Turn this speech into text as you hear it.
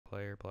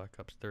multiplayer Black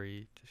Ops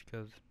 3 just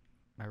because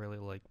I really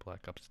like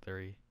Black Ops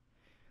 3.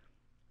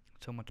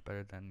 It's so much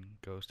better than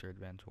Ghost or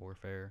Advanced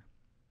Warfare.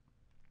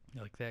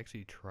 Like, they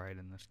actually tried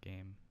in this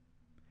game.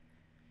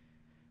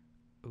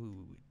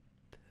 Ooh,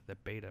 the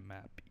beta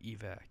map,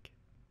 Evac.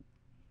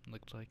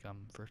 Looks like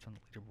I'm first on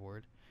the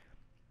leaderboard.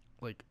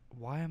 Like,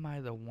 why am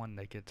I the one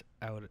that gets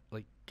out,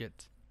 like,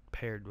 gets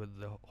paired with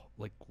the,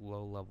 like,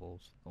 low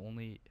levels? The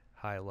only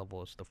high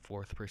level is the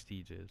 4th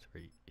prestiges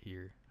right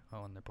here.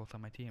 Oh, and they're both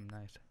on my team,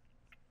 nice.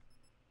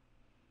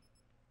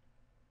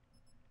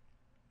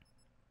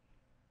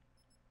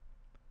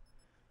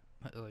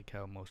 I like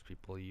how most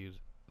people use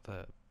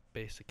the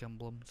basic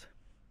emblems.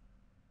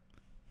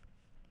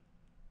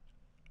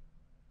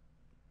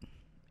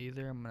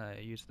 Either I'm gonna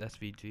use the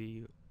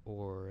SVG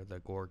or the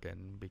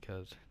Gorgon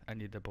because I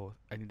need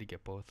to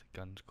get both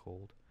guns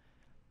cold.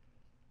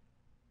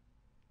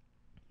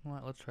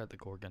 Well, let's try the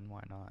Gorgon,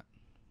 why not?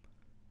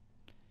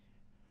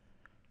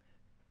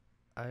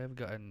 I have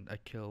gotten a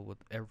kill with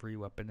every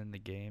weapon in the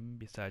game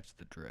besides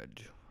the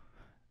Dredge.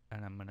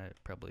 And I'm gonna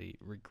probably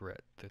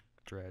regret the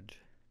Dredge.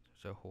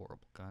 It's a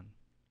horrible gun.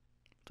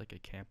 It's like a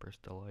camper's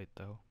delight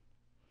though.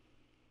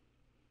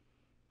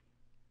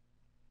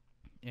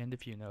 And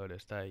if you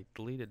noticed, I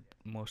deleted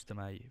most of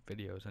my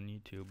videos on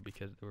YouTube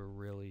because they were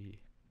really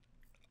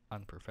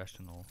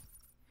unprofessional.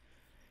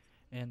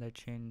 And I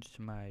changed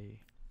my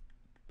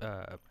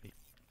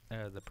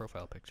the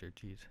profile picture.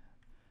 Jeez,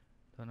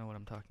 don't know what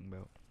I'm talking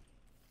about.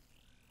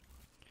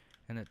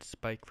 And it's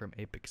Spike from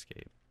Ape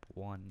Escape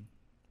 1,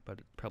 but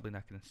it's probably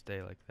not gonna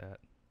stay like that.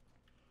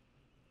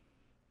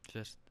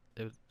 Just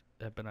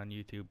I've been on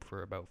YouTube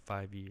for about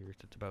 5 years.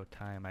 It's about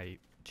time I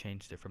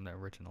changed it from the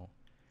original.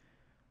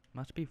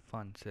 Must be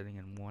fun sitting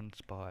in one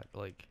spot.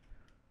 Like,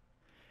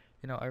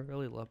 you know, I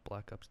really love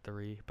Black Ops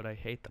 3, but I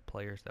hate the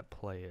players that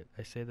play it.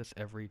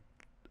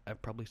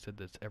 I've probably said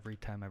this every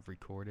time I've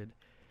recorded.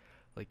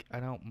 Like, I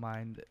don't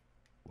mind,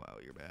 wow,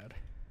 you're bad.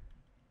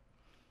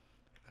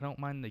 I don't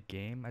mind the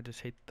game, I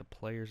just hate the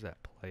players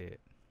that play it.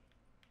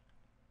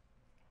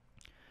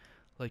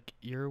 Like,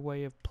 your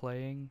way of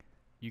playing,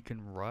 you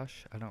can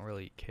rush. I don't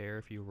really care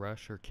if you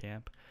rush or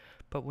camp.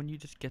 But when you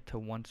just get to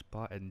one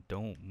spot and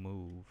don't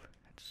move,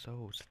 it's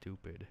so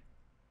stupid.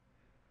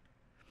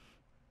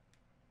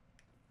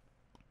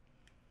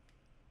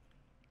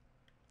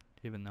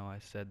 Even though I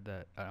said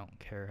that I don't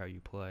care how you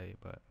play,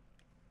 but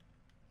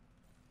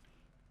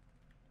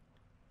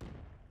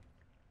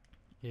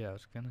yeah, I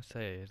was gonna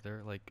say, is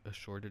there like a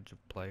shortage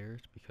of players?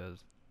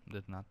 Because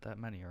there's not that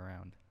many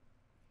around.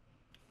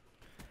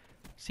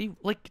 See,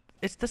 like,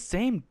 it's the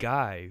same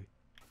guy.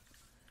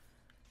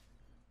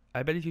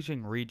 I bet he's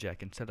using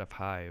Reject instead of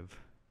Hive.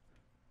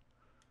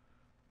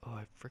 Oh,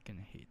 I freaking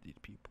hate these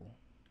people.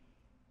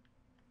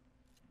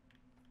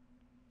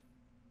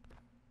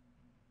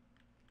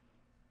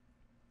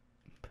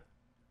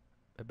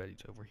 I bet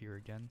he's over here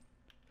again.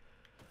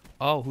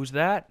 Oh, who's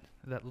that?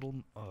 That little...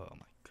 Oh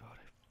my god.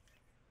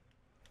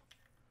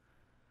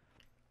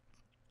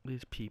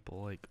 These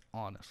people, like,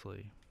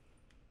 honestly.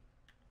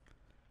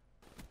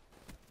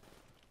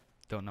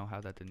 Don't know how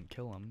that didn't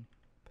kill him.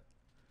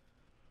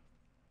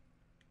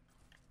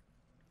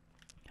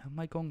 How am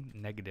I going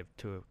negative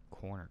to a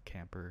corner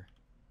camper?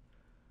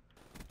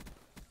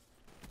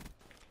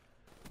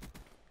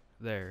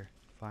 There.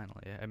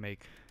 Finally, I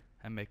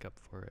make up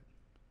for it.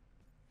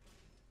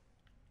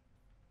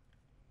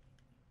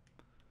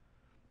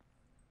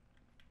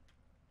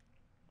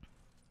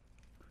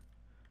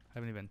 I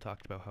haven't even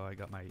talked about how I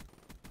got my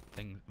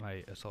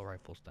assault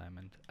rifle's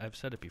diamond. I've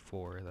said it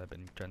before that I've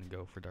been trying to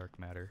go for dark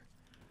matter,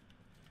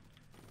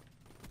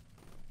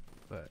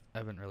 but I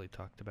haven't really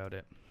talked about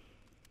it.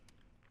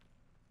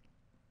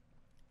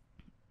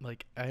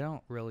 Like, I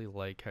don't really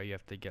like how you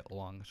have to get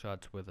long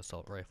shots with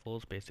assault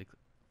rifles. Basically,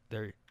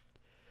 they're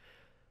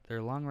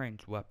long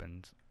range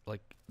weapons.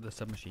 Like the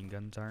submachine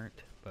guns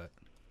aren't, but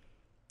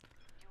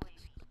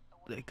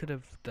they could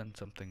have done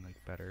something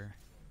like better.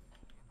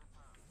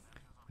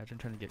 Imagine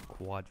trying to get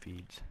quad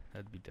feeds.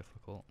 That'd be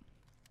difficult.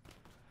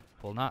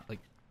 Well, not like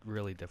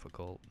really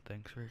difficult.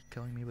 Thanks for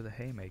killing me with a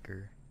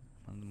haymaker.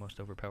 One of the most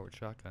overpowered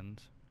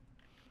shotguns.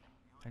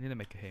 I need to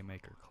make a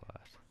haymaker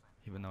class,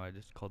 even though I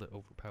just called it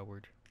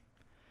overpowered.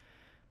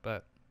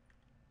 But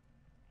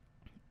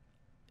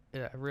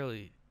yeah, I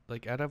really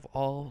like, out of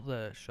all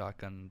the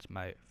shotguns,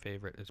 my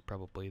favorite is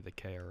probably the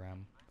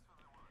KRM.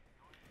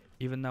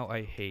 Even though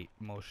I hate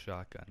most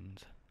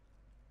shotguns,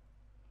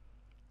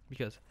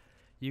 because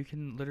you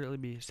can literally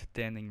be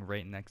standing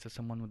right next to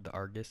someone with the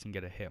Argus and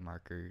get a hit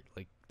marker,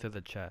 like, to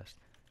the chest.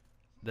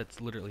 That's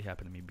literally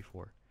happened to me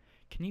before.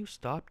 Can you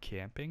stop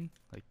camping?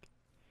 Like,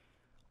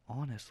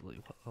 honestly,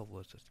 what level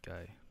is this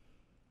guy?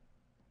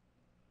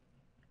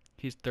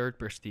 He's 3rd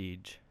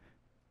prestige.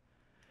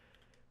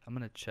 I'm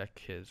gonna check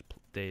his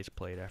days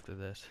played after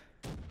this.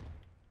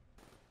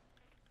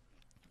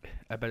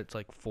 I bet it's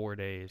like 4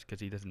 days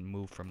because he doesn't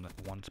move from the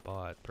one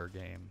spot per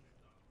game.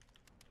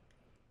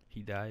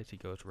 He dies, he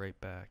goes right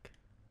back.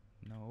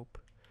 Nope.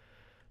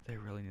 They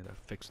really need to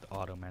fix the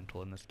auto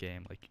mental in this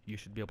game. Like, you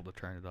should be able to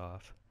turn it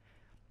off.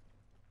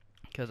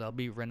 Because I'll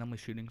be randomly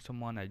shooting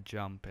someone, I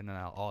jump, and then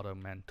I'll auto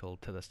mental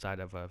to the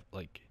side of a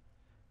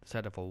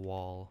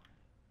wall,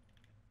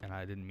 and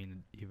I didn't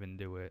mean to even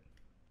do it.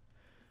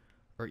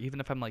 Or even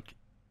if I'm like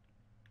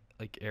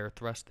air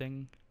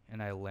thrusting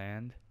and I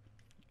land,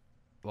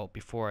 well,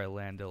 before I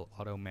land, it'll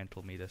auto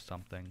mental me to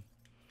something.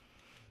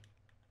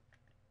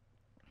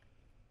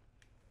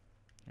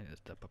 I need to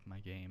step up my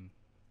game.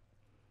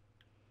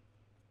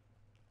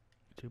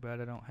 Too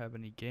bad I don't have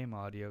any game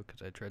audio,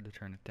 because I tried to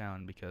turn it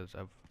down because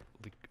I've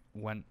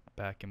went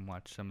back and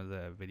watched some of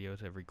the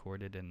videos I've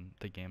recorded, and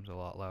the game's a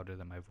lot louder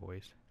than my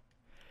voice.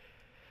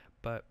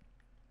 But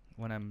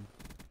when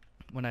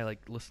I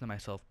like listen to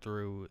myself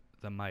through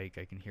the mic,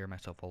 I can hear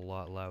myself a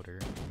lot louder.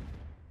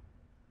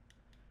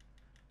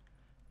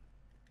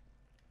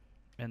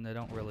 And they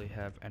don't really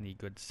have any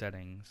good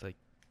settings like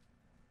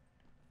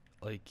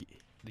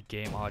the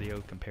game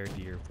audio compared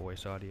to your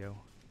voice audio.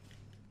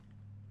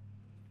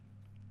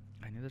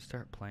 I need to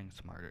start playing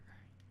smarter.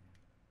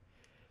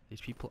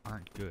 These people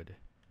aren't good.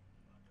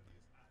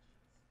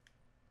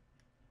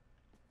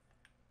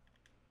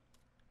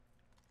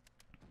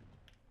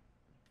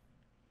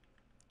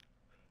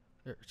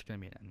 There's gonna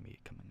be an enemy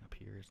coming up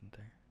here, isn't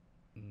there?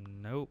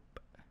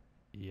 Nope.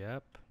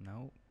 Yep.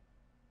 Nope.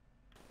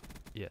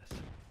 Yes.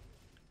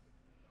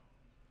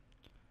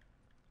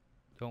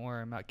 Don't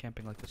worry, I'm not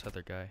camping like this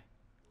other guy.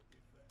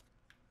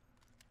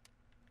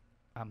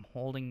 I'm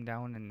holding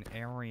down an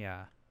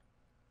area.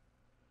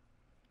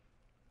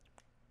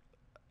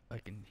 I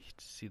can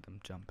see them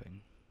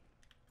jumping.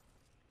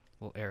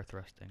 Well, air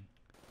thrusting.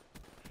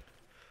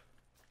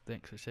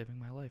 Thanks for saving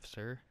my life,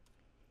 sir.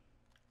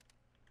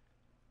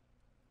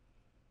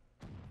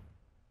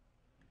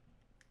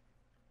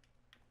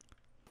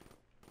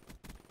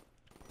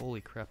 Holy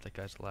crap, that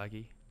guy's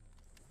laggy.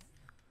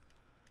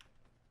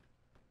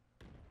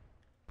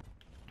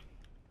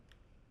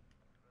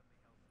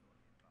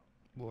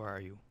 Where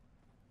are you?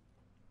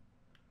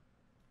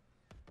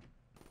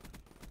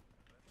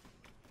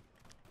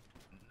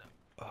 No.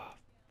 Oh.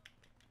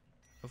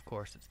 Of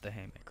course, it's the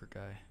haymaker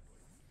guy.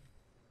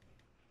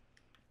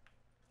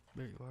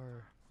 There you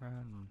are.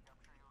 Run.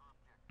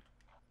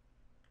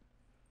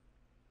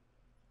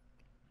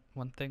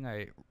 One thing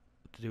I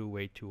do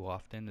way too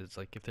often is,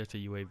 like, if there's a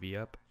UAV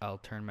up, I'll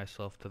turn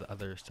myself to the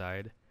other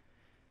side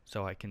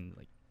so I can,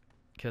 like,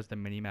 because the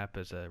minimap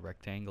is a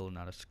rectangle,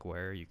 not a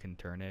square, you can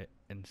turn it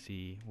and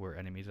see where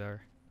enemies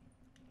are.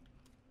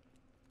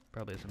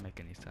 Probably doesn't make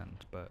any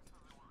sense, but...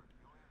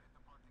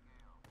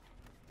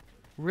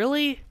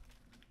 Really?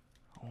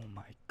 Oh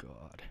my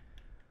god.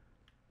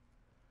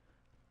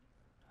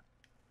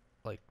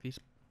 Like, these...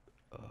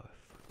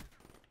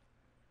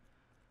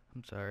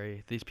 I'm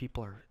sorry. These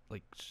people are,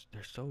 like,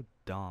 they're so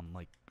dumb.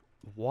 Like,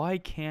 why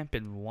camp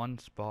in one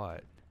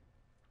spot?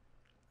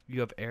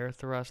 You have air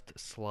thrust,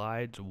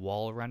 slides,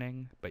 wall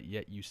running, but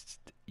yet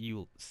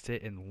you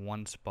sit in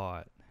one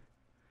spot.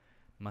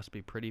 Must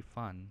be pretty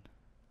fun.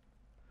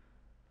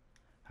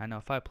 I know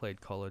if I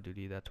played Call of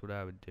Duty, that's what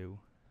I would do.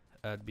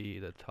 I'd be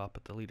the top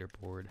of the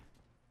leaderboard.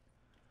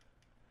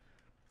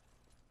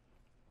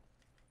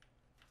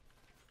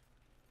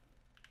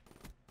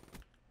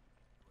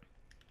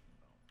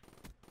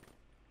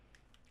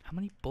 How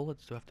many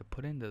bullets do I have to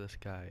put into this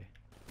guy?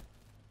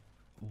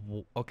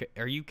 Okay,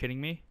 are you kidding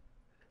me?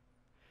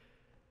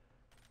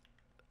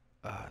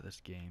 This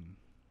game.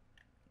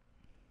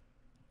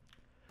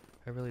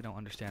 I really don't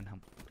understand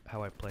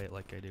how I play it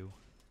like I do.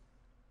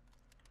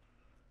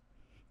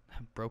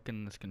 I've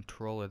broken this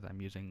controller that I'm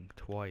using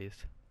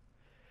twice.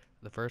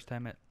 The first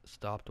time it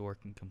stopped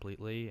working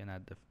completely and I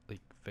had to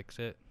like fix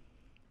it.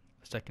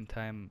 The second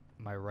time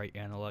my right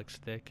analog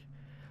stick,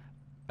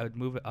 I would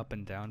move it up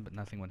and down but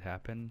nothing would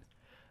happen.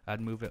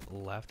 I'd move it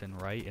left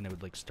and right and it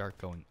would like start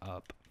going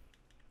up.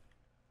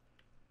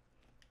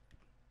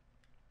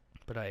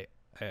 But I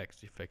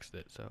actually fixed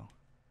it, so.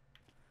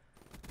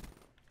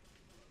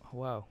 Oh,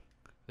 wow.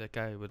 That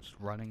guy was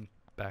running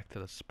back to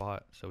the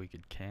spot so he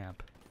could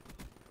camp.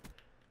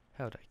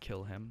 How'd I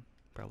kill him?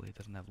 Probably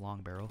doesn't have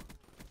long barrel.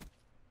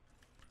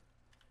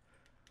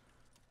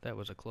 That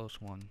was a close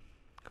one.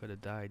 Could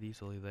have died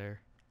easily there.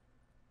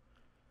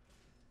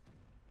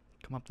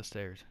 Come up the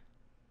stairs.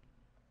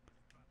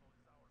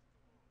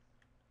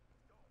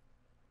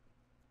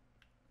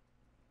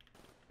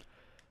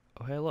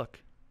 Oh, hey, look.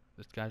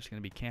 This guy's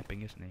gonna be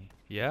camping, isn't he?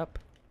 Yep.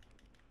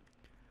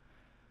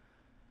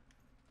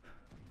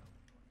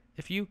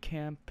 If you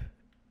camp,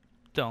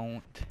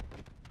 don't.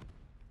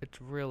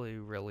 It's really,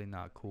 really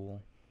not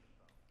cool.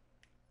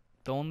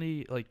 The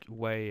only, like,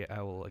 way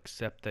I will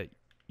accept that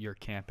you're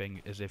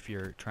camping is if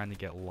you're trying to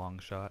get long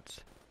shots.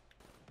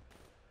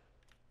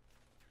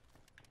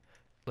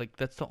 Like,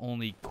 that's the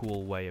only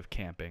cool way of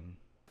camping.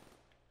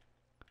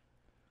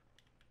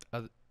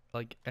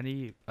 Like,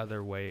 any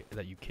other way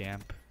that you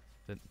camp,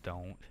 then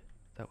don't.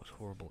 That was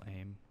horrible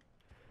aim.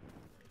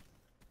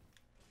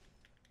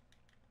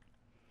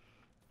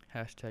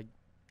 Hashtag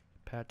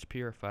patch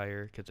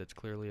purifier, because it's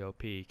clearly OP,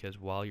 because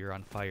while you're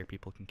on fire,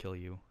 people can kill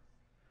you.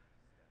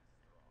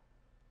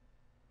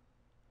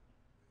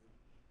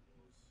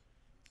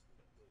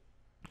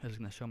 I was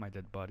gonna show my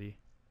dead body.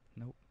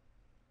 Nope.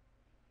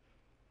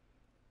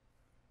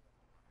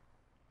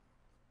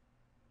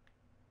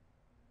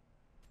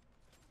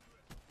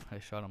 I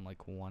shot him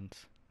like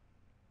once.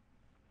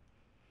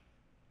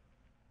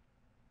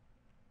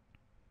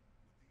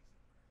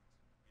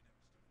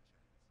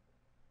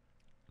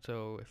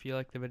 So if you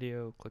like the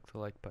video, click the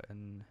like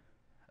button.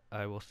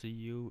 I will see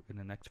you in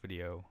the next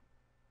video.